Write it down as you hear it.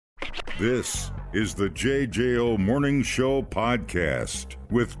This is the JJO Morning Show podcast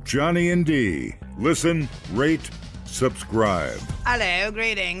with Johnny and D. Listen, rate, subscribe. Hello,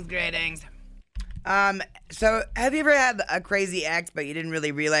 greetings. So have you ever had a crazy ex, but you didn't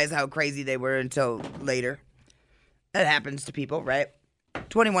really realize how crazy they were until later? That happens to people, right?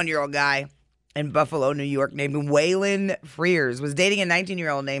 21-year-old guy in Buffalo, New York, named Waylon Frears was dating a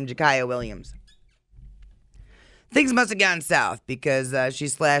 19-year-old named Jakaya Williams. Things must have gone south because she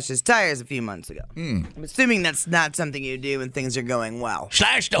slashed his tires a few months ago. I'm assuming that's not something you do when things are going well.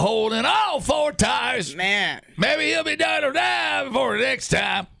 Slashed a hole in all four tires. Man. Maybe he'll be done or die before the next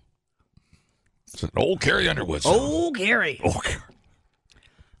time. It's an old Carrie Underwood song. Old Carrie. Old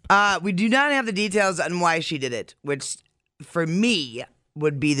Carrie. We do not have the details on why she did it, which for me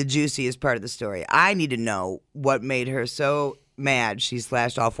would be the juiciest part of the story. I need to know what made her so mad she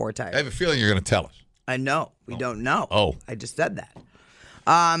slashed all four tires. I have a feeling you're going to tell us. I know. We don't know. Oh. I just said that.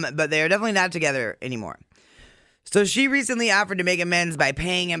 But they are definitely not together anymore. So she recently offered to make amends by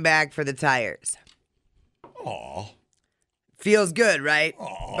paying him back for the tires. Aw. Feels good, right?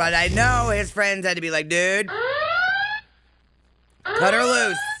 Aww. But I know his friends had to be like, dude, cut her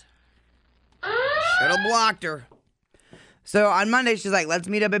loose. Should have blocked her. So on Monday, she's like, let's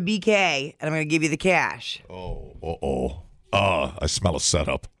meet up at BK, and I'm going to give you the cash. I smell a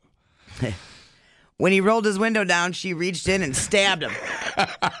setup. When he rolled his window down, she reached in and stabbed him.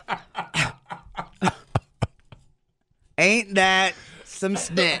 Ain't that some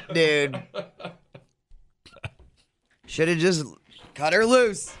snit, dude? Should have just cut her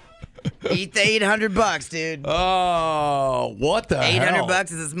loose. Eat the $800, dude. Oh, what the hell? $800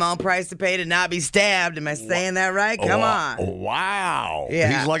 is a small price to pay to not be stabbed. Am I saying that right? Come on. Wow.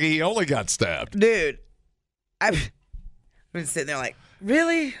 Yeah. He's lucky he only got stabbed. Dude, I've been sitting there like,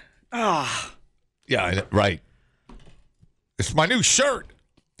 really? Oh. Yeah, right. It's my new shirt.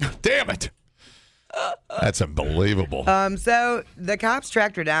 Damn it. That's unbelievable. So the cops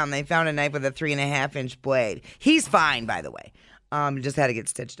tracked her down. They found a knife with a 3.5-inch blade. He's fine, by the way. Just had to get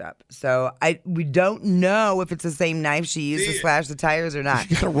stitched up. So we don't know if it's the same knife she used to slash the tires or not.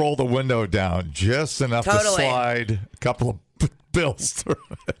 You gotta roll the window down just enough to slide a couple of bills through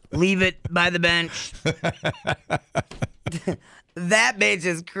it. Leave it by the bench. That bitch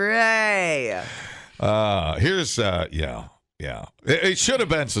is cray. Yeah. It should have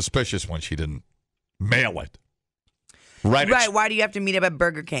been suspicious when she didn't mail it. Right. Why do you have to meet up at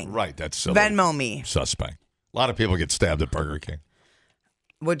Burger King? Right. That's silly. Venmo me. Suspect. A lot of people get stabbed at Burger King.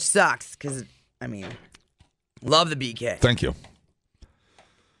 Which sucks because, love the BK. Thank you.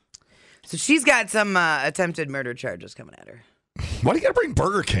 So she's got some attempted murder charges coming at her. Why do you got to bring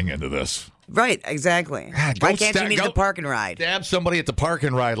Burger King into this? Right, exactly. Why can't you meet at the park and ride? Stab somebody at the park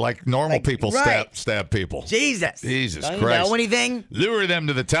and ride like normal people stab people. Jesus Christ. You know anything? Lure them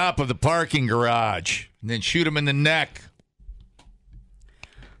to the top of the parking garage and then shoot them in the neck.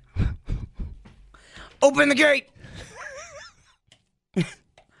 Open the gate.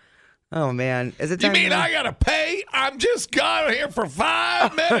 Oh, man. Is it time? You mean I got to pay? I'm just gone here for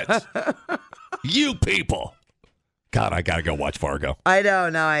 5 minutes. You people. God, I got to go watch Fargo. I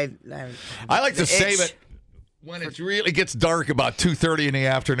don't know. I like to save it when it really gets dark about 2:30 in the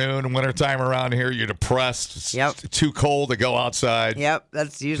afternoon. Wintertime around here, you're depressed. It's too cold to go outside. Yep,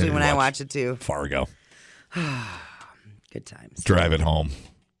 that's usually when I watch it too. Fargo. Good times. Drive it home.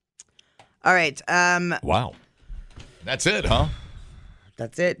 All right. Wow. That's it, huh?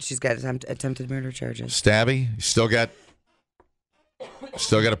 That's it. She's got attempted murder charges. Stabby. You still got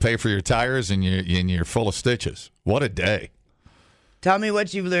to pay for your tires and you're full of stitches. What a day. Tell me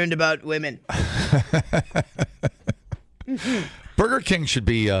what you've learned about women. Burger King should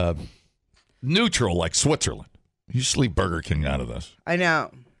be neutral like Switzerland. You just leave Burger King out of this. I know.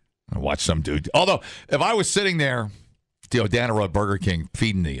 I watch some dude. Although, if I was sitting there, down at Burger King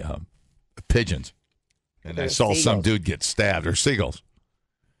feeding the pigeons, and I saw some dude get stabbed, or seagulls,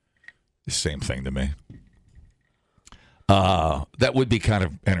 the same thing to me. That would be kind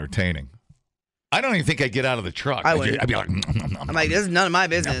of entertaining. I don't even think I'd get out of the truck. I wouldn't. I'd be like, I'm like, this is none of my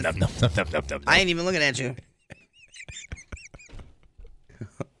business. I ain't even looking at you.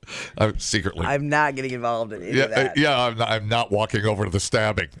 Secretly. I'm not getting involved in any of that. Yeah, I'm not walking over to the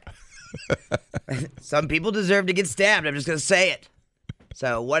stabbing. Some people deserve to get stabbed. I'm just going to say it.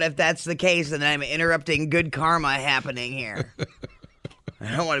 So what if that's the case and I'm interrupting good karma happening here?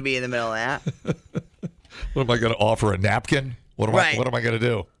 I don't want to be in the middle of that. What am I going to offer, a napkin? What am I going to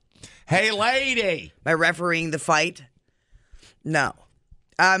do? Hey, lady! By refereeing the fight? No.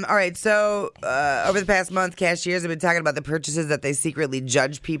 All right, so over the past month, cashiers have been talking about the purchases that they secretly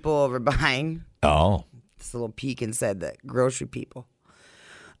judge people over buying. Oh. It's a little peek inside the grocery people.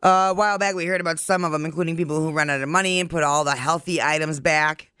 A while back, we heard about some of them, including people who run out of money and put all the healthy items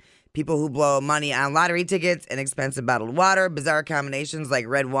back, people who blow money on lottery tickets and expensive bottled water, bizarre combinations like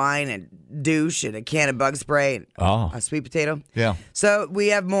red wine and douche and a can of bug spray and a sweet potato. Yeah. So we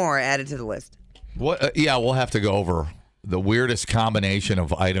have more added to the list. What? Yeah, we'll have to go over the weirdest combination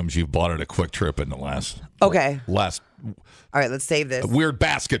of items you've bought at a Quick Trip in the last. Okay. All right, let's save this. A weird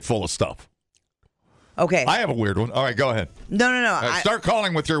basket full of stuff. Okay. I have a weird one. All right, go ahead. No. Start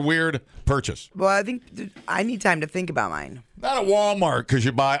calling with your weird purchase. Well, I think I need time to think about mine. Not at Walmart, because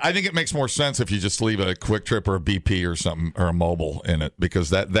you buy. I think it makes more sense if you just leave a Quick Trip or a BP or something or a mobile in it, because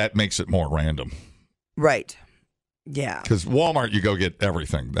that makes it more random. Right. Yeah. Because Walmart, you go get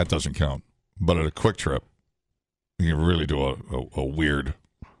everything. That doesn't count. But at a Quick Trip, you can really do a weird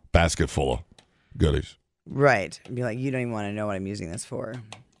basket full of goodies. Right. Be like, you don't even want to know what I'm using this for.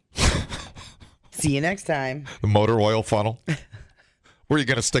 See you next time. The motor oil funnel. Where are you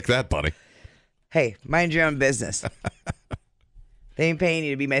going to stick that, buddy? Hey, mind your own business. They ain't paying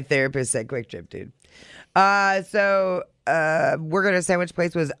you to be my therapist at Quick Trip, dude. So we're going to sandwich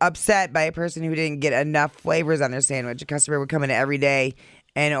place was upset by a person who didn't get enough flavors on their sandwich. A customer would come in every day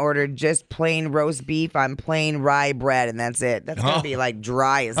and order just plain roast beef on plain rye bread, and that's it. That's going to be like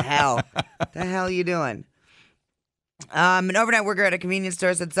dry as hell. The hell are you doing? An overnight worker at a convenience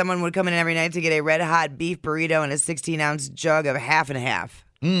store said someone would come in every night to get a red hot beef burrito and a 16-ounce jug of half and half.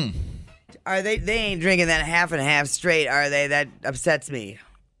 Are they ain't drinking that half and half straight, are they? That upsets me.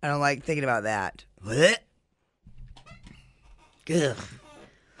 I don't like thinking about that. What? Ugh.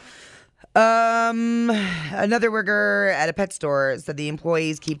 Another worker at a pet store said the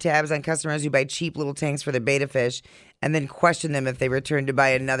employees keep tabs on customers who buy cheap little tanks for their betta fish and then question them if they return to buy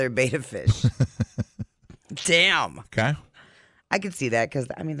another betta fish. Damn. Okay. I could see that because,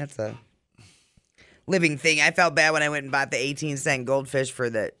 I mean, that's a living thing. I felt bad when I went and bought the 18-cent goldfish for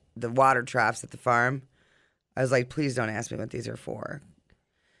the water troughs at the farm. I was like, please don't ask me what these are for.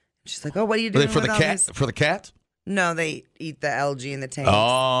 She's like, oh, what are you doing for with the all cat? these? For the cat? No, they eat the algae in the tank.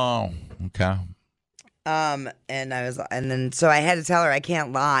 Oh, okay. So I had to tell her I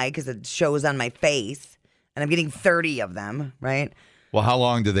can't lie because it shows on my face, and I'm getting 30 of them, right? Well, how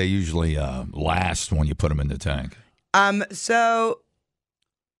long do they usually last when you put them in the tank? So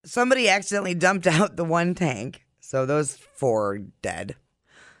somebody accidentally dumped out the one tank, so those 4 are dead.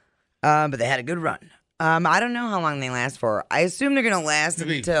 But they had a good run. I don't know how long they last for. I assume they're gonna last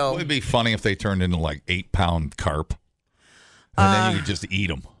until. It would be funny if they turned into like 8-pound carp, and then you could just eat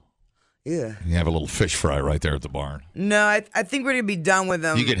them. Yeah. You have a little fish fry right there at the barn. No, I think we're gonna be done with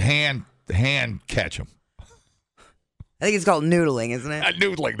them. You could hand catch them. I think it's called noodling, isn't it?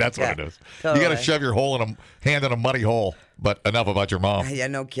 Noodling, that's what it is. Totally. You got to shove your hand in a muddy hole. But enough about your mom. Yeah,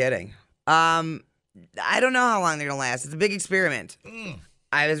 no kidding. I don't know how long they're gonna last. It's a big experiment.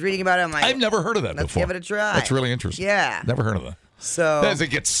 I was reading about it. I'm like, I've never heard of that before. Let's give it a try. That's really interesting. Yeah. Never heard of that. So as it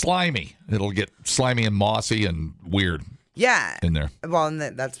gets slimy, it'll get slimy and mossy and weird. Yeah. In there. Well, and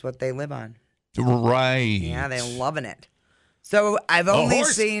that's what they live on. Right. Yeah, they're loving it. So I've only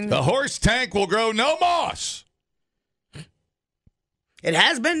seen the horse tank will grow no moss. It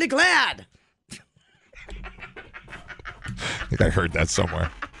has been declared. I think I heard that somewhere.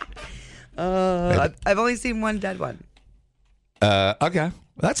 I've only seen one dead one. Okay,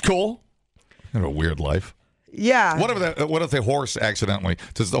 that's cool. Kind of a weird life. Yeah. What if the horse accidentally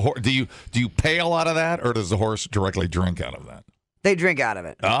do you pay a lot of that, or does the horse directly drink out of that? They drink out of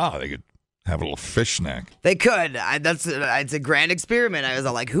it. They could have a little fish snack. They could. It's a grand experiment. I was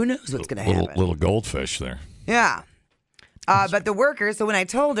all like, who knows what's going to happen? Little goldfish there. Yeah. But the worker, so when I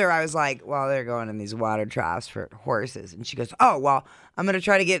told her, I was like, well, they're going in these water troughs for horses. And she goes, oh, well, I'm going to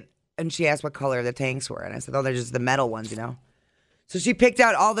try to get, and she asked what color the tanks were. And I said, oh, they're just the metal ones, So she picked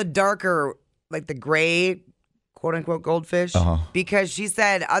out all the darker, like the gray, quote unquote, goldfish. Because she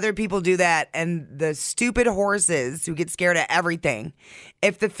said other people do that. And the stupid horses who get scared of everything,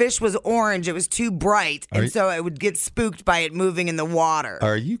 if the fish was orange, it was too bright. So it would get spooked by it moving in the water.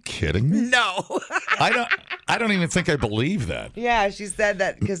 Are you kidding me? No. I don't even think I believe that. Yeah, she said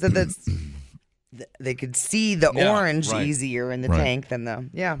that because of they could see the orange easier in the tank than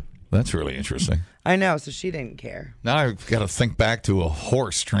the, That's really interesting. I know, so she didn't care. Now I've got to think back to a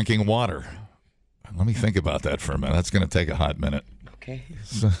horse drinking water. Let me think about that for a minute. That's going to take a hot minute. Okay.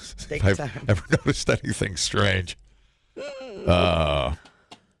 Take your time. Ever noticed anything strange? No,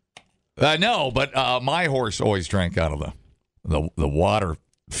 but my horse always drank out of the water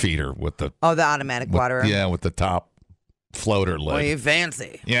feeder with the the automatic water. Yeah, with the top floater lid. Well, you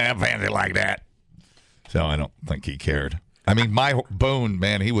fancy. Yeah, I'm fancy like that. So I don't think he cared. I mean, my Boone,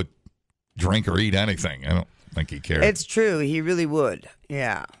 man, he would drink or eat anything. think he cared. It's true. He really would.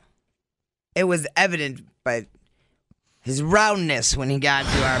 Yeah. It was evident by his roundness when he got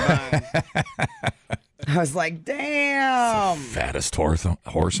to our barn. I was like, damn. Fattest horse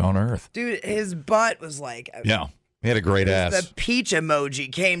on earth. Dude, his butt was like... Yeah. He had a great ass. The peach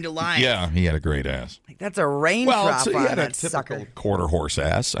emoji came to life. Yeah, he had a great ass. Like, that's a raindrop he on had a that sucker. quarter horse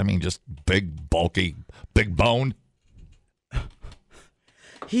ass. I mean, just big, bulky, big bone.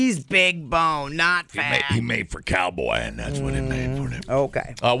 He's big bone, not fat. He made for cowboy, and that's what it made for him.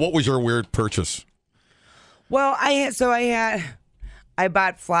 Okay. What was your weird purchase? Well, I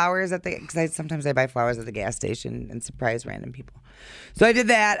bought flowers because sometimes I buy flowers at the gas station and surprise random people. So I did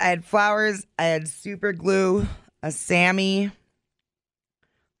that. I had flowers. I had super glue, a Sammy. And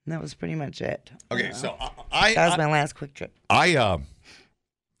that was pretty much it. Okay, so that was my last quick trip.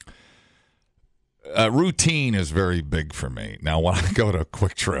 Routine is very big for me. Now, when I go to a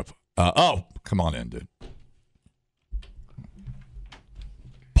quick trip, come on in, dude.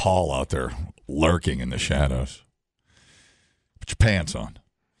 Paul out there lurking in the shadows. Put your pants on.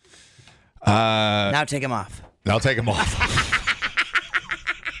 Now take them off. Now take them off.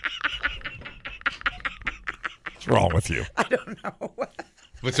 What's wrong with you? I don't know.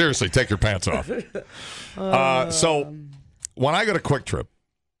 But seriously, take your pants off. So when I go to Quick Trip,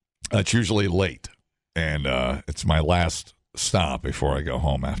 it's usually late, and it's my last stop before I go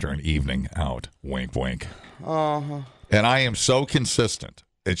home after an evening out. Wink, wink. Uh-huh. And I am so consistent.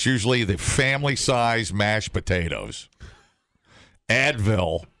 It's usually the family-size mashed potatoes,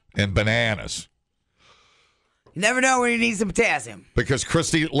 Advil, and bananas. You never know when you need some potassium. Because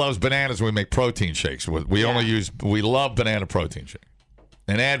Christy loves bananas, we make protein shakes. We love banana protein shake.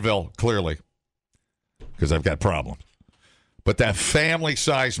 And Advil, clearly, because I've got problems. But that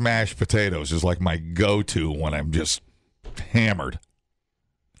family-sized mashed potatoes is like my go-to when I'm just hammered.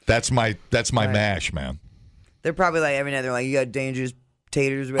 That's my Right. mash, man. They're probably like every night. They're like, you got dangerous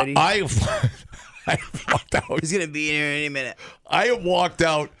taters ready? I walked out. He's going to be in here any minute. I have walked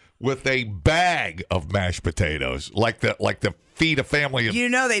out with a bag of mashed potatoes, like the feed a family of You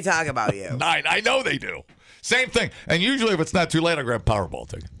know they talk about you. 9. I know they do. Same thing. And usually, if it's not too late, I grab Powerball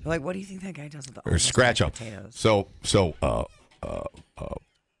ticket. They're like, what do you think that guy does with the Or scratch up. potatoes? So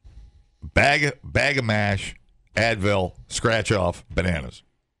bag of mash, Advil, scratch off, bananas.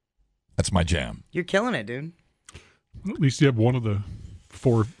 That's my jam. You're killing it, dude. At least you have one of the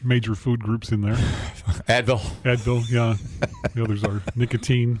 4 major food groups in there. Advil, yeah. The others are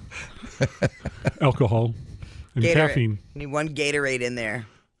nicotine, alcohol, and caffeine. You need one Gatorade in there.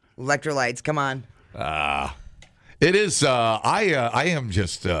 Electrolytes, come on. It is. I am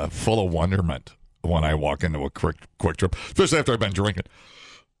just full of wonderment when I walk into a quick trip, especially after I've been drinking.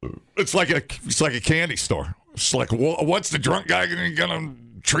 It's like a candy store. It's like, what's the drunk guy gonna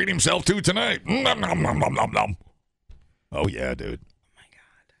treat himself to tonight? Nom, nom, nom, nom, nom, nom. Oh yeah, dude. Oh my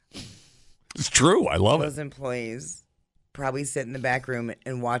God. It's true. I love Those it. employees probably sit in the back room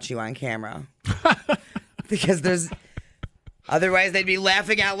and watch you on camera. Because otherwise they'd be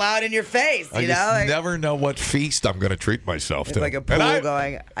laughing out loud in your face, I you just know? Like, never know what feast I'm going to treat myself it's to. like a pool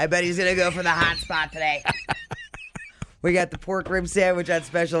going, I bet he's going to go for the hot spot today. We got the pork rib sandwich on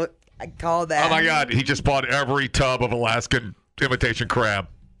special. I called that. Oh my God! He just bought every tub of Alaskan imitation crab.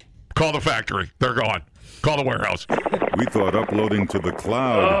 Call the factory. They're gone. Call the warehouse. We thought uploading to the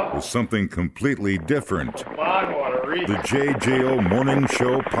cloud was something completely different. The JJO Morning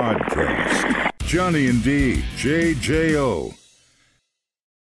Show Podcast. Johnny and D, JJO.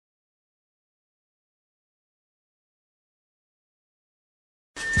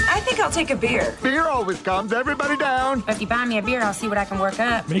 I think I'll take a beer. Beer always comes. Everybody down. If you buy me a beer, I'll see what I can work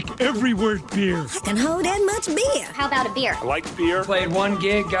up. Make every word beer. Can hold that much beer. How about a beer? I like beer. Played one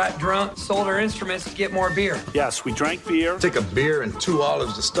gig, got drunk, sold our instruments to get more beer. Yes, we drank beer. Take a beer and 2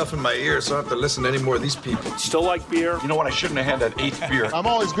 olives to stuff in my ear so I don't have to listen to any more of these people. Still like beer. You know what? I shouldn't have had that 8th beer. I'm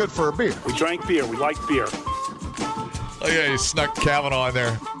always good for a beer. We drank beer. We like beer. Oh yeah, you snuck Kavanaugh in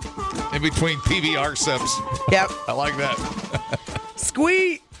there in between PBR sips. Yep. I like that.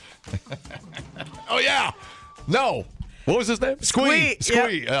 Squeak. Oh yeah. No. What was his name? Squee.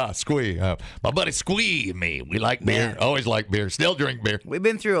 Squee, Squee. My buddy Squee and me. We like beer. Man. Always like beer. Still drink beer. We've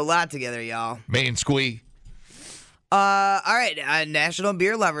been through a lot together, y'all. Me and Squee. All right, National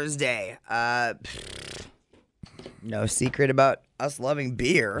Beer Lovers Day. No secret about us loving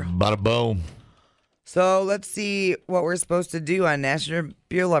beer. Bada boom. So let's see what we're supposed to do on National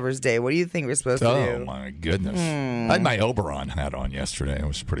Beer Lovers Day. What do you think we're supposed to Oh do? my goodness. I had my Oberon hat on yesterday. I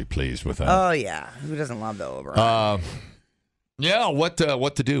was pretty pleased with that. Oh yeah, who doesn't love the Oberon? Yeah, what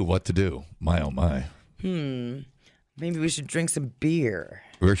to do? My oh my. Maybe we should drink some beer.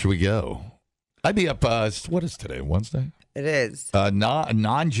 Where should we go? I'd be up. What is today? Wednesday? It is.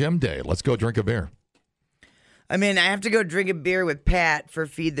 Non-gym day. Let's go drink a beer. I mean, I have to go drink a beer with Pat for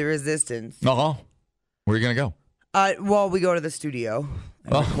Feed the Resistance. Uh-huh. Where are you going to go? Well, we go to the studio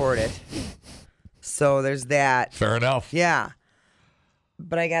and record it. So there's that. Fair enough. Yeah.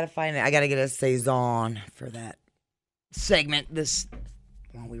 But I got to find it. I got to get a Saison for that segment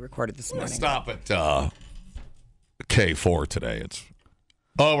we recorded this morning. Stop at K4 today. It's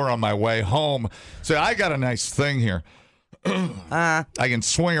over on my way home. So I got a nice thing here. I can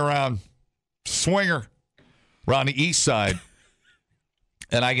swinger around the east side,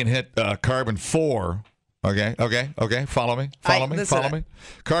 and I can hit Carbon 4. Okay. Follow me.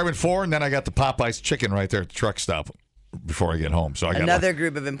 Carbon 4, and then I got the Popeyes chicken right there at the truck stop before I get home. So I got another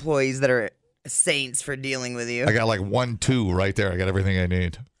group of employees that are saints for dealing with you. I got like 1-2 right there. I got everything I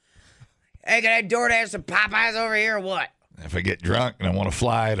need. Hey, can I DoorDash some Popeyes over here or what? If I get drunk and I want to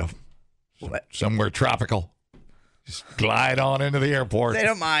fly to somewhere tropical, just glide on into the airport. They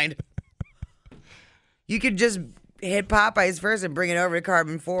don't mind. You could just hit Popeyes first and bring it over to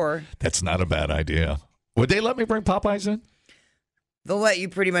Carbon 4. That's not a bad idea. Would they let me bring Popeyes in? They'll let you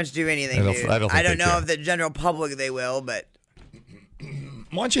pretty much do anything, dude. I don't know if the general public they will, but...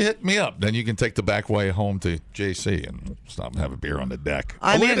 Why don't you hit me up? Then you can take the back way home to JC and stop and have a beer on the deck.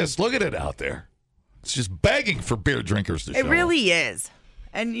 Look at this. Look at it out there. It's just begging for beer drinkers to show up. It really is.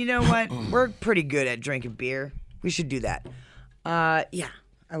 And you know what? We're pretty good at drinking beer. We should do that. Yeah.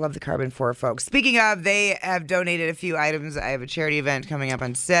 I love the Carbon 4 folks. Speaking of, they have donated a few items. I have a charity event coming up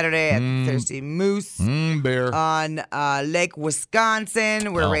on Saturday at Thirsty Moose beer. on Lake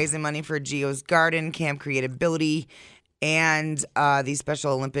Wisconsin. We're raising money for Geo's Garden, Camp Creatability, and the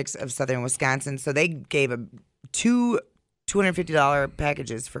Special Olympics of Southern Wisconsin. So they gave two $250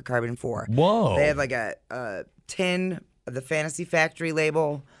 packages for Carbon 4. Whoa. They have like a tin of the Fantasy Factory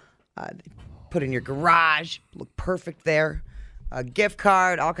label. Put in your garage. Look perfect there. A gift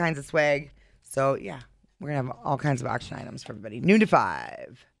card, all kinds of swag. So, yeah, we're going to have all kinds of auction items for everybody. Noon to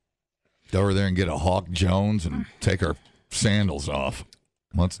 5. Go over there and get a Hawk Jones and take our sandals off.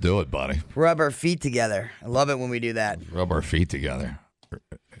 Let's do it, buddy. Rub our feet together. I love it when we do that. Rub our feet together. I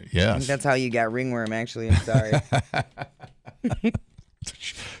Yes. think that's how you got ringworm, actually. I'm sorry.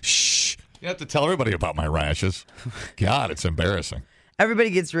 Shh. You have to tell everybody about my rashes. God, it's embarrassing. Everybody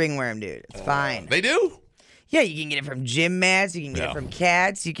gets ringworm, dude. It's fine. They do? Yeah, you can get it from gym mats. You can get it from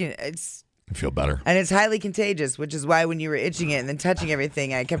cats. I feel better. And it's highly contagious, which is why when you were itching it and then touching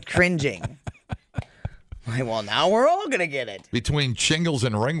everything, I kept cringing. Like, well, now we're all gonna get it. Between shingles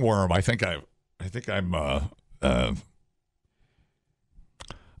and ringworm, I think I've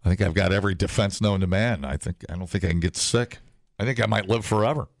got every defense known to man. I don't think I can get sick. I think I might live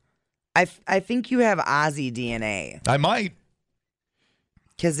forever. I think you have Ozzy DNA. I might.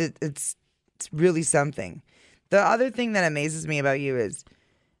 Because it's really something. The other thing that amazes me about you is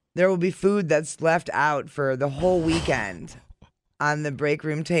there will be food that's left out for the whole weekend on the break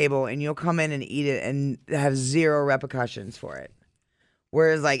room table, and you'll come in and eat it and have zero repercussions for it.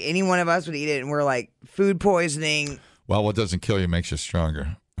 Whereas, like, any one of us would eat it, and we're like, food poisoning. Well, what doesn't kill you makes you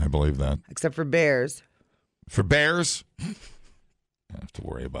stronger. I believe that. Except for bears. For bears? I have to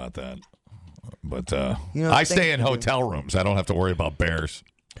worry about that. But You know, I stay in hotel rooms. I don't have to worry about bears.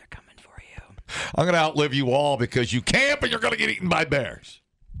 They're coming for you. I'm going to outlive you all because you camp and you're going to get eaten by bears.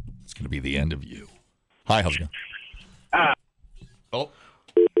 It's going to be the end of you. Hi, how's it going? Oh.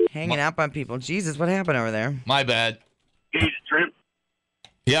 Hanging up on people. Jesus, what happened over there? My bad. Cheese trim,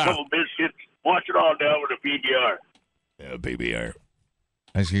 Yeah. couple biscuits, wash it all down with a PBR. Yeah, BBR.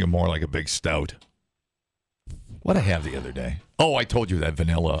 I was thinking more like a big stout. What I have the other day? Oh, I told you that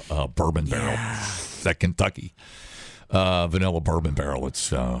vanilla bourbon barrel. That Kentucky vanilla bourbon barrel.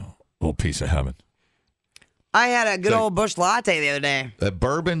 It's a little piece of heaven. I had a good old Busch Latte the other day. A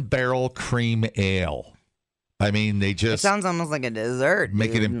bourbon barrel cream ale. I mean, they It just sounds almost like a dessert.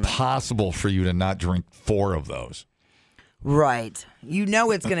 make it dude. impossible for you to not drink 4 of those. Right. You know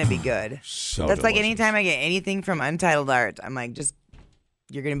it's going to be good. So That's like delicious. anytime I get anything from Untitled Art, I'm like, just,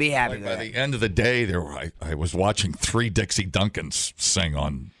 you're going to be happy Like with by it. the end of the day, I was watching 3 Dixie Duncans sing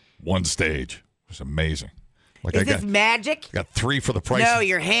on one stage. It was amazing. Like Is this magic? got 3 for the price. No,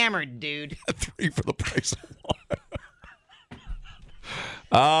 you're hammered, dude. Is 3 for the price of 1.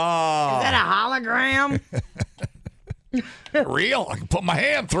 Oh, that a hologram? real? I can put my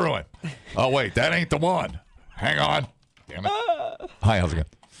hand through it. Oh wait, that ain't the one. Hang on. Damn it. Hi, how's it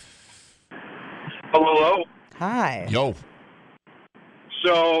going? Hello. Hi. Yo.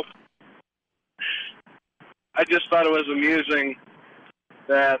 So, I just thought it was amusing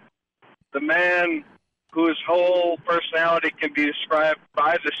that the man whose whole personality can be described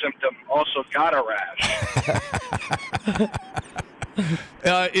by the symptom, also got a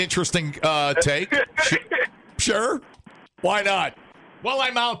rash. Interesting take. Sure. Why not? Well,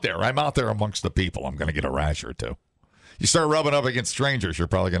 I'm out there. I'm out there amongst the people. I'm going to get a rash or two. You start rubbing up against strangers, you're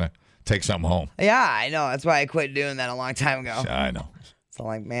probably going to take something home. Yeah, I know. That's why I quit doing that a long time ago. I know. So I'm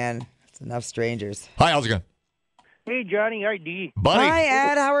like, man, it's enough strangers. Hi, how's it going? Hey, Johnny. Hi, D. Buddy. Hi,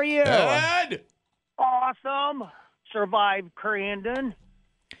 Ed. How are you? Ed! Awesome. Survived Crandon.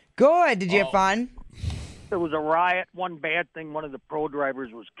 Good. Did you have fun? There was a riot. One bad thing, one of the pro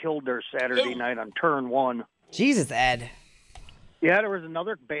drivers was killed there Saturday night on turn 1. Jesus, Ed. Yeah, there was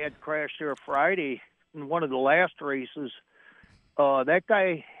another bad crash there Friday in one of the last races. That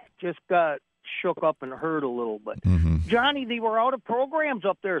guy just got shook up and hurt a little bit. Mm-hmm. Johnny, they were out of programs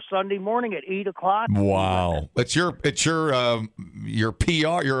up there Sunday morning at 8 o'clock. Wow. It's your PR.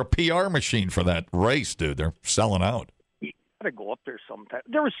 You're a PR machine for that race, dude. They're selling out. You got to go up there sometime.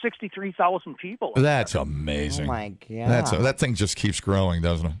 There were 63,000 people up That's there. amazing. Oh, my God. That thing just keeps growing,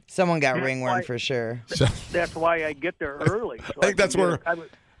 doesn't it? Someone got ringworm for sure. That's why I get there early. So I think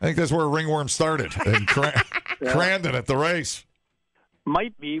that's where ringworm started in Crandon at the race.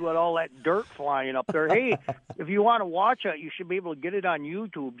 Might be with all that dirt flying up there. Hey, if you want to watch it, you should be able to get it on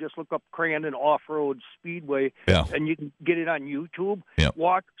YouTube. Just look up Crandon Off-Road Speedway, and you can get it on YouTube. Yeah.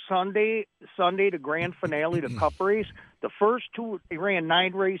 Watch Sunday, the grand finale, the Cup race. The first two, they ran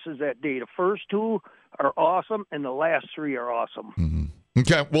 9 races that day. The first 2 are awesome, and the last 3 are awesome. Mm-hmm.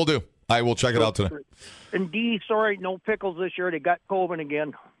 Okay, we'll do. I will check it out today. And D, sorry, no pickles this year. They got COVID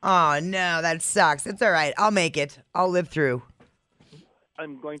again. Oh, no, that sucks. It's all right. I'll make it. I'll live through.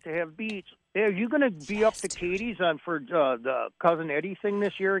 I'm going to have beets. Hey, are you going to be up to Katie's for the Cousin Eddie thing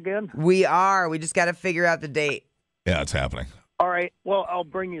this year again? We are. We just got to figure out the date. Yeah, it's happening. All right. Well, I'll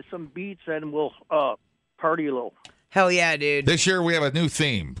bring you some beets and we'll party a little. Hell yeah, dude. This year we have a new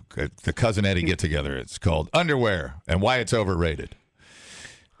theme, the Cousin Eddie get-together. It's called Underwear and Why It's Overrated.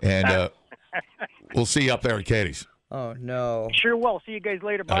 And we'll see you up there at Katie's. Oh, no. Sure will. See you guys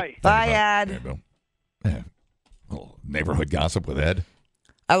later. Bye. Bye, Ed. Yeah, little neighborhood gossip with Ed.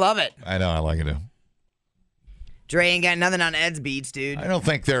 I love it. I know. I like it too. Dre ain't got nothing on Ed's beats, dude. I don't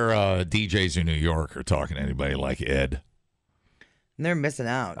think their DJs in New York are talking to anybody like Ed. And they're missing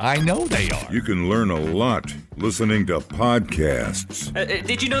out. I know they are. You can learn a lot listening to podcasts.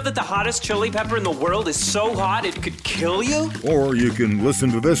 Did you know that the hottest chili pepper in the world is so hot it could kill you? Or you can listen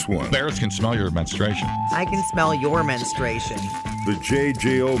to this one. Bears can smell your menstruation. I can smell your menstruation. The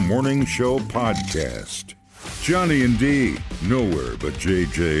JJO Morning Show Podcast. Johnny and D, nowhere but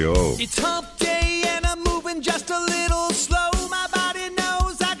JJO. It's hump day and I'm moving just a little slow. My body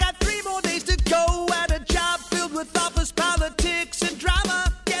knows I got 3 more days to go at a job filled with office politics and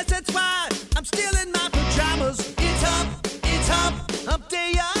drama. Guess that's why I'm still in my pajamas. It's hump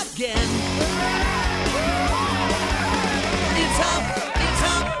day again. It's hump,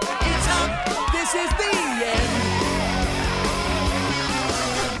 this is the end.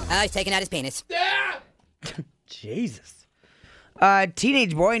 Oh, he's taking out his penis. Jesus. A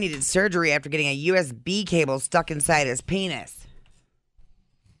teenage boy needed surgery after getting a USB cable stuck inside his penis.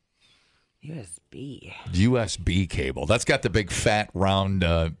 USB cable. That's got the big fat round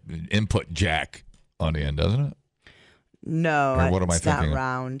input jack on the end, doesn't it? No, or what am I it's thinking? not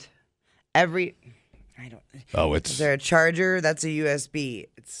round. Oh, Is there a charger? That's a USB.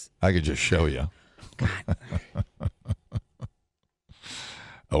 I could just show you. God.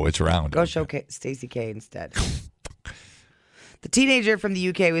 Oh, it's round. Go show Stacey K instead. The teenager from the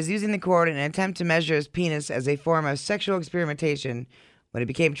UK was using the cord in an attempt to measure his penis as a form of sexual experimentation when it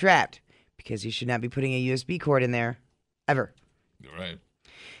became trapped, because you should not be putting a USB cord in there, ever. Right.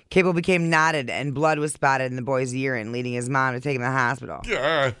 Cable became knotted and blood was spotted in the boy's urine, leading his mom to take him to the hospital.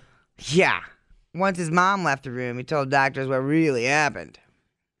 Yeah. Once his mom left the room, he told doctors what really happened.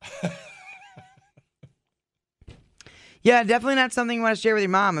 Yeah, definitely not something you want to share with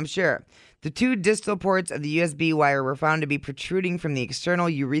your mom, I'm sure. The 2 distal ports of the USB wire were found to be protruding from the external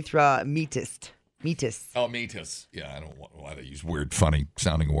urethra meatus. Oh, meatus. Yeah, I don't want why they use weird, funny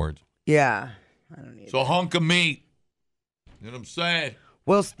sounding words. Yeah. I don't need So a hunk of meat. You know what I'm saying?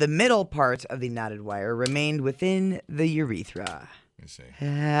 Whilst the middle part of the knotted wire remained within the urethra. Let me see.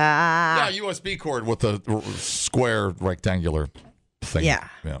 Ah. Yeah, USB cord with the square rectangular thing. Yeah.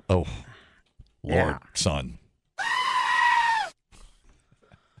 Oh, Lord, Yeah. son.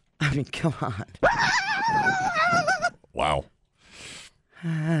 I mean, come on. Wow.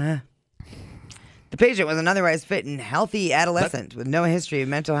 The patient was an otherwise fit and healthy adolescent with no history of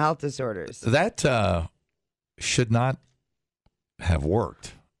mental health disorders. That should not have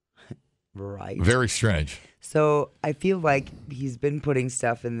worked. Right. Very strange. So I feel like he's been putting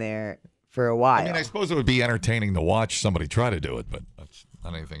stuff in there for a while. I mean, I suppose it would be entertaining to watch somebody try to do it, but that's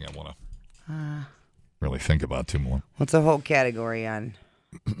not anything I want to really think about too more. What's a whole category on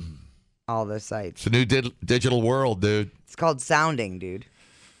all the sites? It's a new digital world, dude. It's called sounding, dude.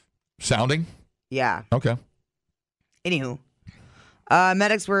 Sounding? Yeah. Okay. Anywho,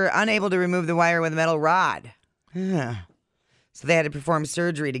 medics were unable to remove the wire with a metal rod. So they had to perform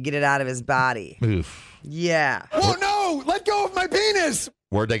surgery to get it out of his body. Oof. Yeah. Oh no! Let go of my penis!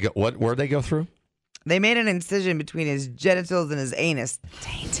 Where'd they go? Where'd they go through? They made an incision between his genitals and his anus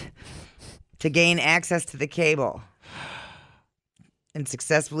to gain access to the cable and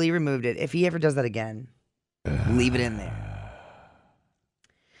successfully removed it. If he ever does that again, leave it in there.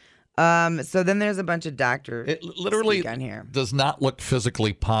 So then there's a bunch of doctors. It literally on here. does not look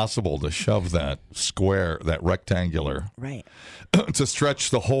physically possible to shove that square, that rectangular, right, to stretch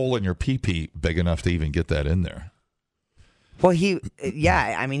the hole in your pee-pee big enough to even get that in there. Well, he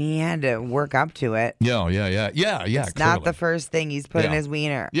had to work up to it. Yeah. It's not the first thing he's put in his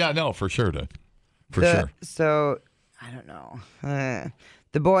wiener. Yeah, no, for sure, sure. So, I don't know.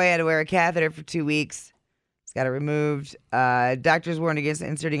 The boy had to wear a catheter for 2 weeks. He's got it removed. Doctors warned against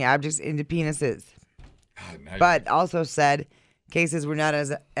inserting objects into penises, but also said cases were not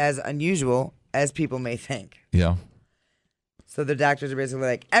as unusual as people may think. Yeah. So the doctors are basically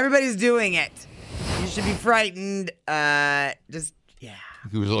like, everybody's doing it. You should be frightened. He was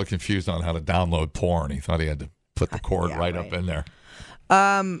a little confused on how to download porn. He thought he had to put the cord right up in there.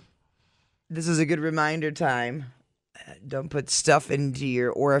 This is a good reminder time. Don't put stuff into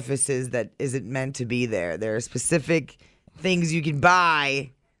your orifices that isn't meant to be there. There are specific things you can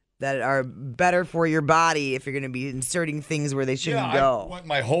buy that are better for your body if you're going to be inserting things where they shouldn't go. I went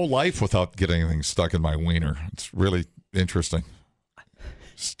my whole life without getting anything stuck in my wiener. It's really interesting.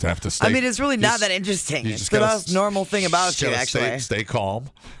 Just have to stay. I mean, it's really not that interesting. It's the most normal thing about you, actually. Stay calm.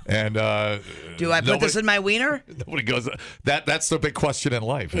 And do I put this in my wiener? Nobody goes. That's the big question in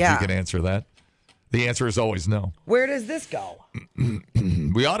life. If you can answer that, the answer is always no. Where does this go?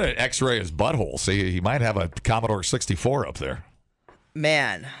 We ought to X-ray his butthole. See, he might have a Commodore 64 up there.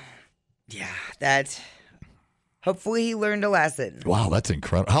 Man, yeah, hopefully he learned a lesson. Wow, that's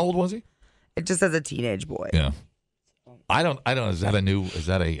incredible. How old was he? It just says a teenage boy. Yeah. I don't. Is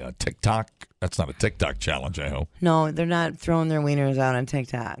that a TikTok? That's not a TikTok challenge, I hope. No, they're not throwing their wieners out on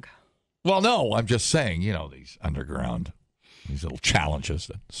TikTok. Well, no, I'm just saying, these underground, these little challenges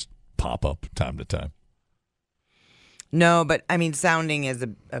that pop up time to time. No, but I mean, sounding is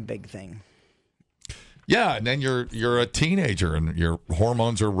a big thing. Yeah, and then you're a teenager and your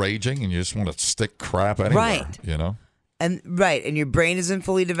hormones are raging and you just want to stick crap anywhere, right? And your brain isn't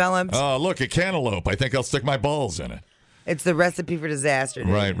fully developed. Oh, look, a cantaloupe. I think I'll stick my balls in it. It's the recipe for disaster.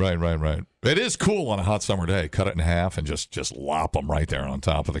 Dude. Right. It is cool on a hot summer day. Cut it in half and just lop them right there on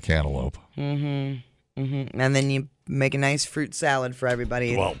top of the cantaloupe. Mm-hmm. And then you make a nice fruit salad for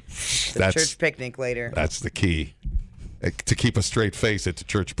everybody. Well, that's church picnic later. That's the key. To keep a straight face at the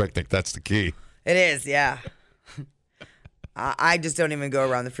church picnic, that's the key. It is, yeah. I just don't even go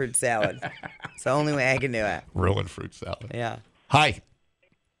around the fruit salad. It's the only way I can do it. Ruined fruit salad. Yeah. Hi.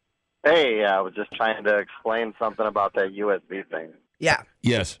 Hey, I was just trying to explain something about that USB thing. Yeah.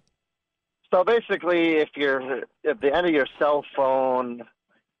 Yes. So basically, if the end of your cell phone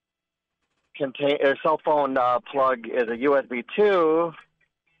plug is a USB 2,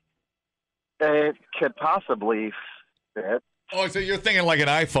 it could possibly fit. Oh, so you're thinking like an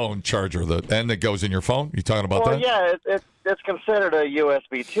iPhone charger, the end that goes in your phone? You talking about that? Well, yeah, it's considered a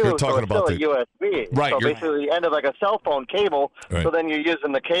USB 2, You're talking so it's about still a USB. Right. So basically the end of like a cell phone cable, right. So then you're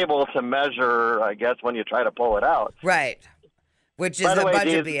using the cable to measure, I guess, when you try to pull it out. Right. Which is a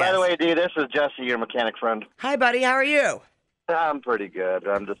bunch of BS. By the way, Dee, this is Jesse, your mechanic friend. Hi, buddy. How are you? I'm pretty good.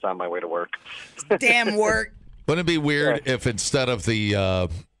 I'm just on my way to work. Damn work. Wouldn't it be weird if instead of the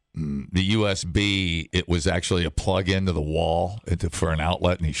USB, it was actually a plug into the wall for an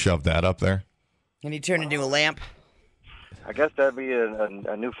outlet, and he shoved that up there? And he turned into a lamp? I guess that'd be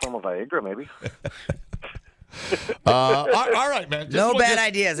a new form of Viagra, maybe. All right, man. No bad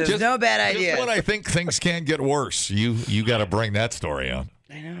ideas. There's no bad ideas. Just when I think things can get worse, you got to bring that story on.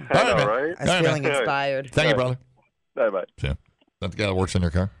 I know. I know, right? I was feeling inspired. Thank you, brother. Bye-bye. Yeah. That the guy that works in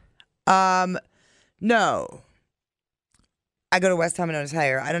your car? No. I go to West Hamilton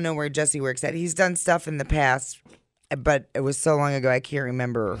Tire. I don't know where Jesse works at. He's done stuff in the past, but it was so long ago I can't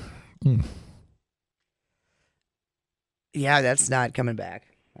remember. Yeah, that's not coming back.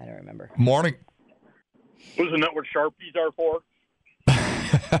 I don't remember. Morning. What does the network Sharpies are for?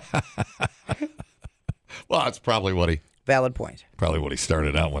 Well, that's probably what he Valid point. Probably what he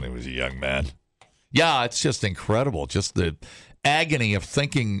started out when he was a young man. Yeah, it's just incredible. Just the agony of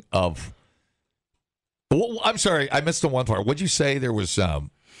thinking of. Well, I'm sorry, I missed the one part. What'd you say? There was.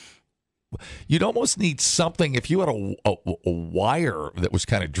 You'd almost need something if you had a wire that was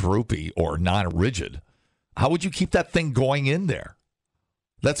kind of droopy or non-rigid. How would you keep that thing going in there?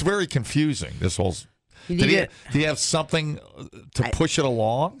 That's very confusing. This whole. Do you have something to push it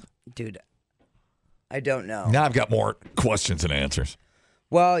along? Dude, I don't know. Now I've got more questions and answers.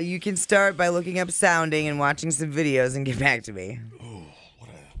 Well, you can start by looking up sounding and watching some videos and get back to me. Oh,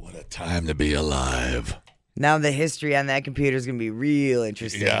 what a time to be alive. Now the history on that computer is going to be real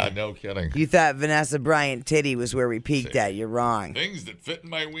interesting. Yeah, no kidding. You thought Vanessa Bryant titty was where we peaked at. You're wrong. Things that fit in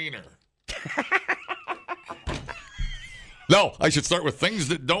my wiener. No, I should start with things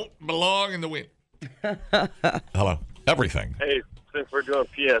that don't belong in the wiener. Hello. Everything. Hey, since we're doing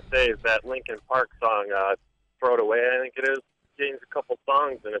PSAs, that Linkin Park song, Throw It Away, I think it is, gains a couple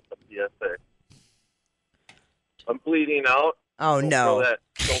songs and it's a PSA. I'm bleeding out. Oh, no.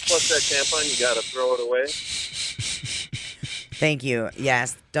 Don't flush that tampon. You got to throw it away. Thank you.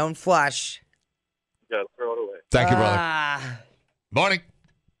 Yes. Don't flush. You got to throw it away. Thank you, brother. Morning.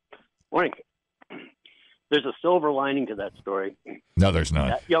 Morning. There's a silver lining to that story. No, there's not.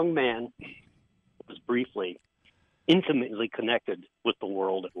 That young man was briefly, intimately connected with the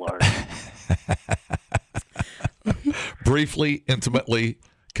world at large. Briefly, intimately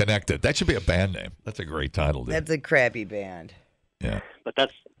connected. That should be a band name. That's a great title, dude. That's a crappy band. Yeah. But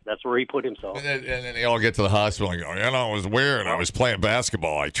that's where he put himself. And then they all get to the hospital and go, it was weird. I was playing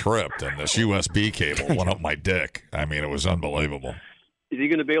basketball. I tripped, and this USB cable went up my dick. I mean, it was unbelievable. Is he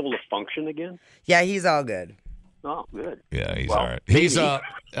going to be able to function again? Yeah, he's all good. Oh, good. Yeah, he's all right. He's I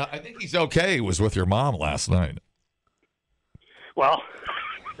think he's okay. He was with your mom last night. Well,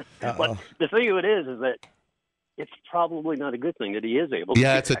 but the thing of it is that it's probably not a good thing that he is able to.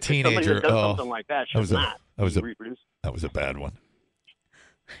 Yeah, it's a teenager. Somebody that does something like that should not reproduce. That was a bad one.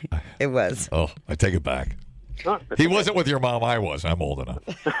 It was. Oh, I take it back. He wasn't with your mom. I was. I'm old enough.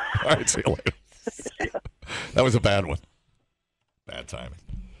 All right, see you later. That was a bad one. Bad timing.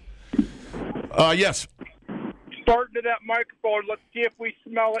 Yes. Start to that microphone. Let's see if we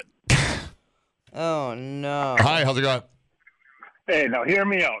smell it. Oh, no. Hi, how's it going? Hey, now hear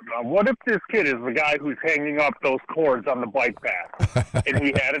me out. Now, what if this kid is the guy who's hanging up those cords on the bike path and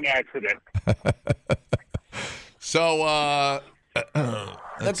he had an accident? So, I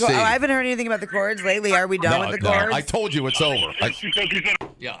haven't heard anything about the cords lately. Are we done with the cords? I told you it's over.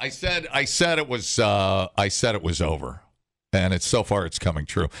 I said it was over. And it's so far it's coming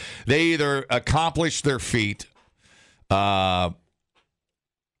true. They either accomplished their feat, they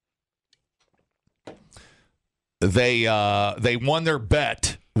won their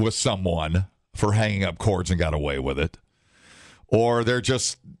bet with someone for hanging up cords and got away with it, or they're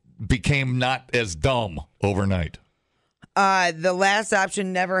just became not as dumb overnight. The last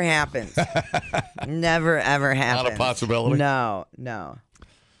option never happens. Never ever happens. Not a possibility. No.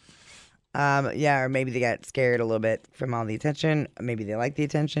 Or maybe they got scared a little bit from all the attention. Maybe they like the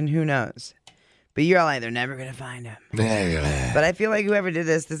attention. Who knows? But you're all like, they're never gonna find him. Yeah. But I feel like whoever did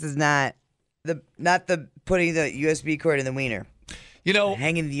this is not the putting the USB cord in the wiener. You know,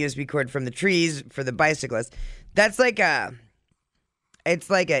 hanging the USB cord from the trees for the bicyclist. That's like it's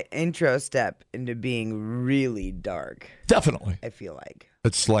like an intro step into being really dark. Definitely. I feel like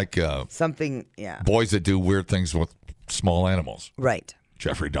it's like something. Yeah. Boys that do weird things with small animals. Right.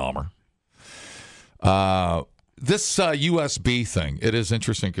 Jeffrey Dahmer. This USB thing, it is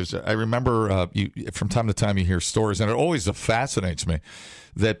interesting because I remember from time to time you hear stories, and it always fascinates me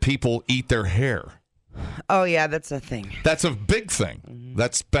that people eat their hair. Oh, yeah, that's a thing. That's a big thing. Mm-hmm.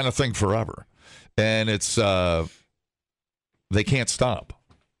 That's been a thing forever. And it's they can't stop.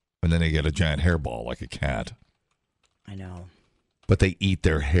 And then they get a giant hairball like a cat. I know. But they eat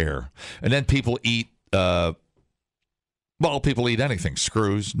their hair. And then people eat, people eat anything,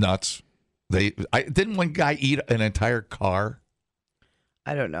 screws, nuts. Didn't one guy eat an entire car?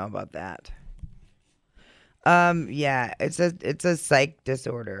 I don't know about that. Yeah, it's a psych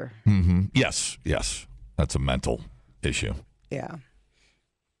disorder. Mm-hmm. Yes, that's a mental issue. Yeah,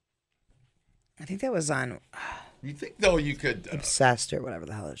 I think that was on. You think though you could Obsessed or whatever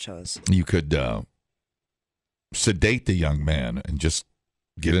the hell it shows. You could sedate the young man and just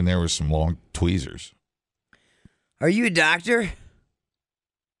get in there with some long tweezers. Are you a doctor?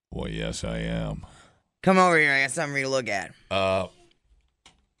 Well, yes, I am. Come over here. I got something for you to look at. Does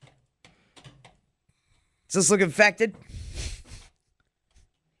this look infected?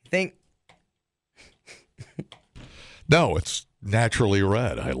 Think? No, it's naturally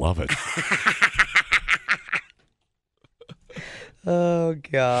red. I love it. Oh,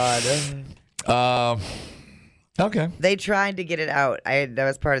 God. Okay. They tried to get it out. That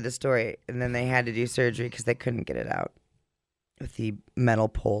was part of the story. And then they had to do surgery because they couldn't get it out with the metal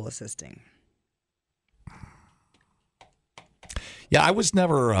pole assisting. Yeah, I was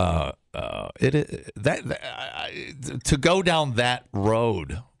never to go down that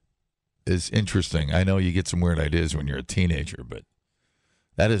road is interesting. I know you get some weird ideas when you're a teenager, but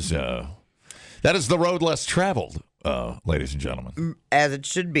that is the road less traveled, ladies and gentlemen. As it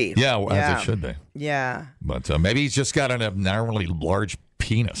should be. Yeah, as it should be. Yeah. But maybe he's just got an abnormally large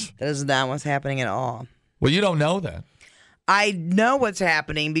penis. That is not what's happening at all. Well, you don't know that. I know what's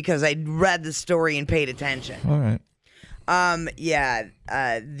happening because I read the story and paid attention. All right.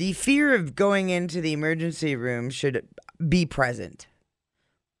 The fear of going into the emergency room should be present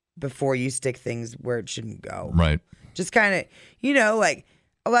before you stick things where it shouldn't go. Right. Just kind of, like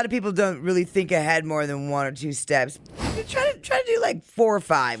a lot of people don't really think ahead more than 1 or 2 steps. Try to do like 4 or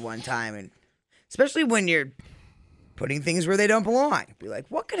 5 one time, and especially when you're putting things where they don't belong. Be like,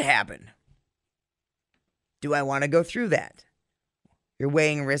 what could happen? Do I want to go through that? You're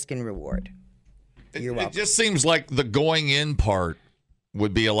weighing risk and reward. It just seems like the going in part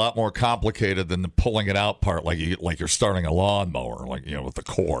would be a lot more complicated than the pulling it out part, like you're starting a lawnmower, with the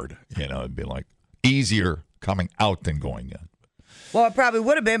cord. It'd be like easier coming out than going in. Well, it probably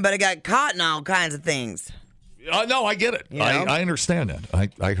would have been, but it got caught in all kinds of things. No, I get it. I understand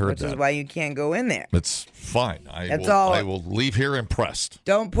that. I heard that. Which is why you can't go in there. It's fine. I will leave here impressed.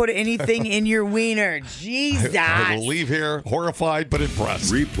 Don't put anything in your wiener. Jesus. I will leave here horrified but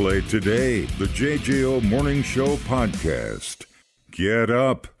impressed. Replay today the JJO Morning Show podcast. Get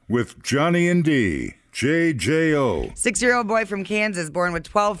up with Johnny and D. JJO. 6-year-old boy from Kansas born with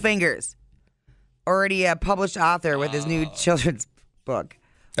 12 fingers. Already a published author with his new children's book.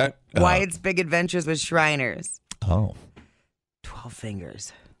 Wyatt's Big Adventures with Shriners. Oh. 12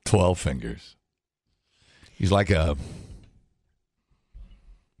 fingers. 12 fingers. He's like well,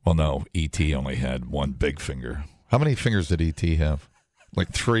 no, E.T. only had 1 big finger. How many fingers did E.T. have?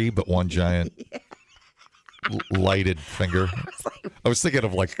 Like 3, but 1 giant lighted finger. I was thinking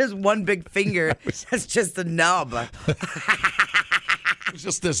of like... There's 1 big finger. That's just a nub. It's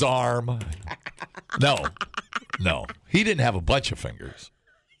just this arm. No. He didn't have a bunch of fingers.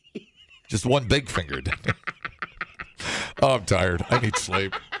 Just 1 big finger. Oh, I'm tired. I need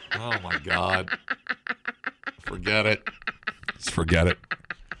sleep. Oh, my God. Forget it. Just forget it.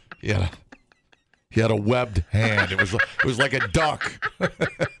 He had a webbed hand. It was like a duck.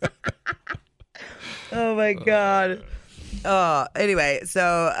 Oh, my God. Anyway,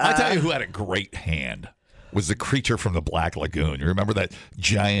 so... I'll tell you who had a great hand. Was the creature from the Black Lagoon. You remember that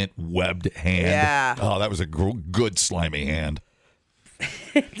giant webbed hand? Yeah. Oh, that was a good slimy hand.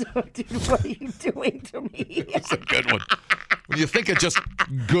 Dude, what are you doing to me? It's a good one. When you think of just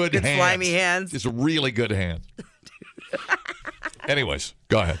good hands. Slimy hands. It's really good hands. Anyways,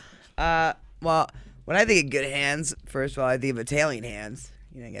 go ahead. Well, when I think of good hands, first of all, I think of Italian hands.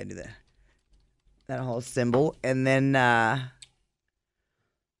 You got to do that whole symbol. And then,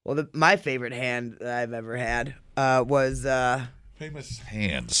 my favorite hand that I've ever had was... famous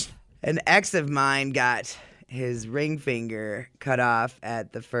hands. An ex of mine got his ring finger cut off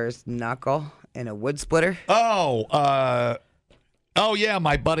at the first knuckle in a wood splitter. Oh, yeah,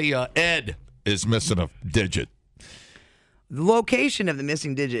 my buddy Ed is missing a digit. The location of the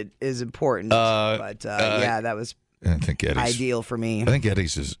missing digit is important, that was I think Eddie's, ideal for me. I think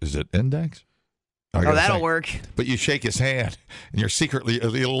Eddie's is it index? That'll work. But you shake his hand, and you're secretly, a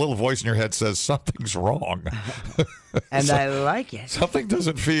little voice in your head says, something's wrong. And I like it. Something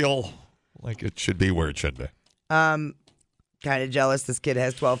doesn't feel like it should be where it should be. Kind of jealous this kid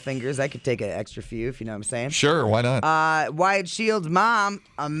has 12 fingers. I could take an extra few, if you know what I'm saying. Sure, why not? Wyatt Shields' mom,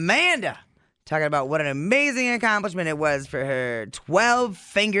 Amanda, talking about what an amazing accomplishment it was for her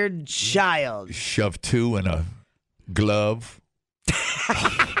 12-fingered child. Shoved 2 in a glove.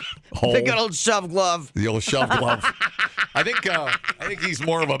 The good old shove glove. The old shove glove. I think he's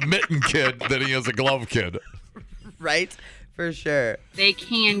more of a mitten kid than he is a glove kid. Right? For sure. They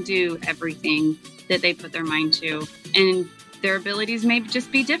can do everything that they put their mind to, and their abilities may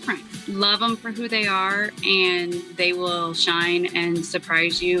just be different. Love them for who they are, and they will shine and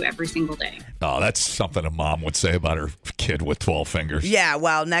surprise you every single day. Oh, that's something a mom would say about her kid with 12 fingers. Yeah,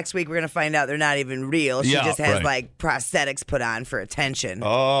 well, next week we're going to find out they're not even real. She just has, like, prosthetics put on for attention.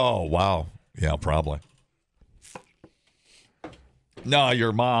 Oh, wow. Yeah, probably. No,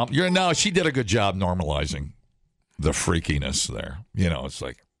 your mom, she did a good job normalizing the freakiness there. It's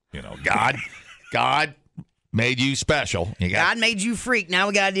like, God, made you special. God made you freak. Now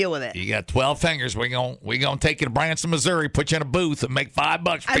we got to deal with it. You got 12 fingers. We're gonna take you to Branson, Missouri, put you in a booth, and make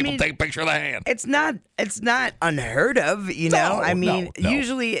 $5 for people to take a picture of the hand. It's not unheard of, you know. No.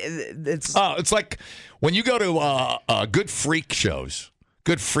 Usually it's. Oh, it's like when you go to good freak shows,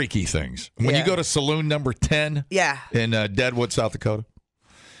 good freaky things. When you go to Saloon Number 10, in Deadwood, South Dakota,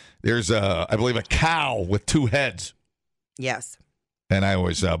 there's I believe a cow with 2 heads. Yes. And I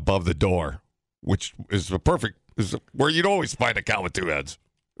was above the door, which is where you'd always find a cow with 2 heads.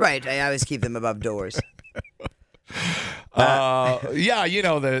 Right. I always keep them above doors. Yeah, you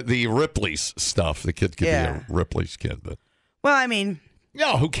know, the Ripley's stuff. The kid could be a Ripley's kid. But well, I mean.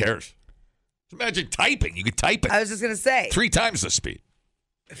 No, who cares? Imagine typing. You could type it. I was just going to say. 3 times the speed.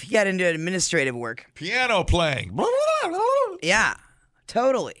 If you got into administrative work. Piano playing. Yeah,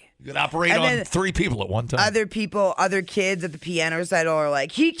 totally. You could operate on 3 people at one time. Other kids at the piano recital are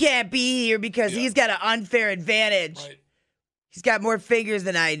like, he can't be here because he's got an unfair advantage. Right. He's got more fingers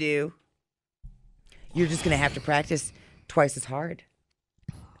than I do. You're just going to have to practice twice as hard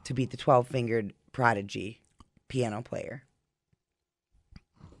to beat the 12-fingered prodigy piano player.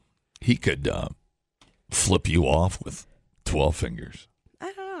 He could flip you off with 12 fingers.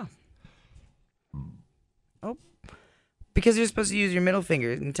 I don't know. Oh. Because you're supposed to use your middle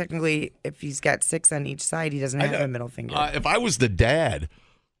finger. And technically, if he's got 6 on each side, he doesn't have a middle finger. If I was the dad,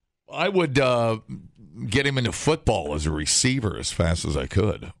 I would get him into football as a receiver as fast as I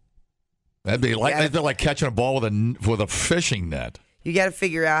could. That'd be like catching a ball with a fishing net. You got to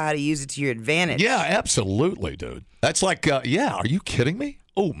figure out how to use it to your advantage. Yeah, absolutely, dude. That's like, are you kidding me?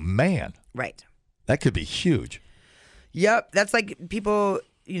 Oh, man. Right. That could be huge. Yep. That's like people,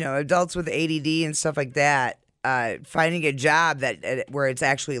 adults with ADD and stuff like that. Finding a job where it's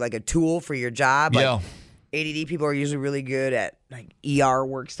actually like a tool for your job. Like ADD people are usually really good at like ER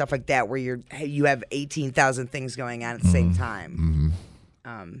work, stuff like that, where you have 18,000 things going on at the same time.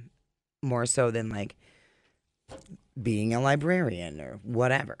 Mm-hmm. More so than like being a librarian or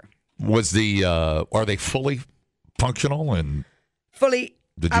whatever. Are they fully functional and fully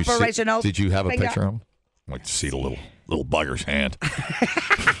operational? Did you have a picture of them? I'd like to see the little bugger's hand.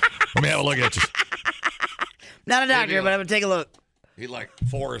 Let me have a look at you. Not a doctor, but I'm going to take a look. He like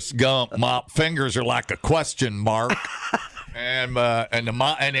Forrest Gump. My fingers are like a question mark. and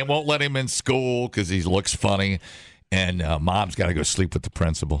they won't let him in school because he looks funny. And mom's got to go sleep with the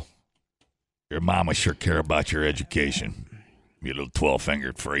principal. Your mama sure care about your education, you little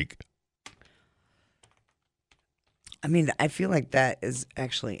 12-fingered freak. I mean, I feel like that is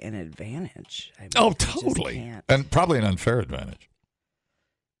actually an advantage. Totally. And probably an unfair advantage.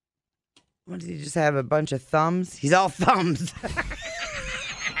 What, does he just have a bunch of thumbs? He's all thumbs.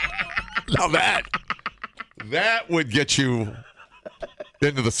 Now that would get you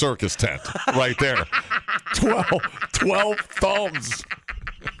into the circus tent right there. 12 thumbs.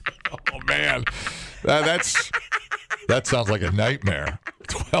 Oh, man. That sounds like a nightmare.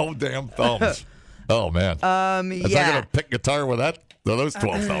 12 damn thumbs. Oh, man. I was going to pick guitar with those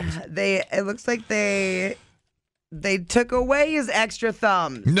 12 thumbs. It looks like they took away his extra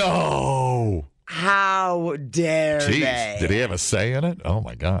thumbs. No. How dare they? Did he have a say in it? Oh,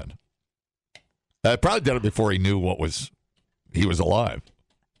 my God. I probably did it before he knew he was alive.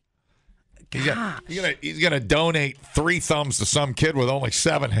 He's gonna donate 3 thumbs to some kid with only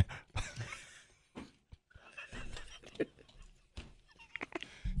 7.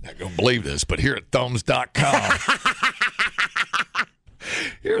 Not gonna believe this, but here at thumbs.com.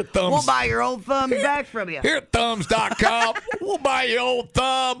 Here at Thumbs. We'll buy your old thumb back from you. Here at thumbs.com. We'll buy your old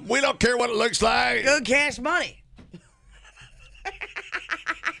thumb. We don't care what it looks like. Good cash money.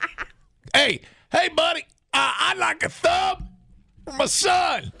 Hey, buddy, I'd like a thumb for my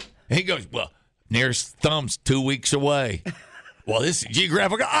son. And he goes, well, nearest thumb's 2 weeks away. Well, this is a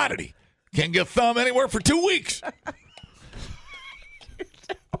geographical oddity. Can't get a thumb anywhere for 2 weeks.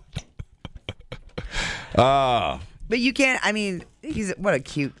 But you can't, I mean, what a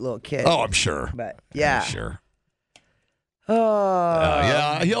cute little kid. Oh, I'm sure. But, yeah. I'm sure.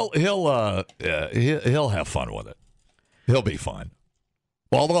 Oh. He'll have fun with it. He'll be fine.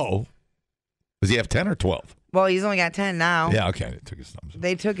 Although, does he have 10 or 12? Well, he's only got 10 now. Yeah, okay.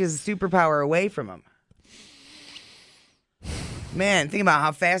 They took his superpower away from him. Man, think about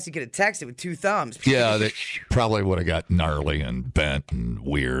how fast he could have texted with 2 thumbs. Yeah, they probably would have got gnarly and bent and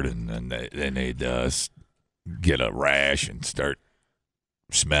weird, and then they'd get a rash and start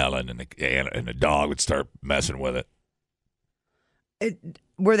smelling, and the dog would start messing with it.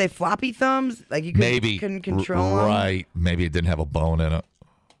 Were they floppy thumbs? Like you couldn't control them? Right. Maybe it didn't have a bone in it.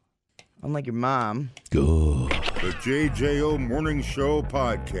 Unlike your mom. Good. The JJO Morning Show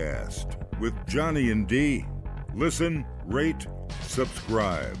podcast with Johnny and D. Listen, rate,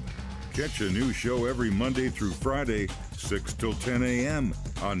 subscribe. Catch a new show every Monday through Friday, 6 till 10 a.m.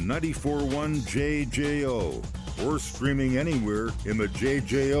 on 94.1 JJO or streaming anywhere in the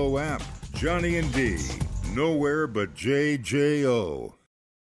JJO app. Johnny and D, nowhere but JJO.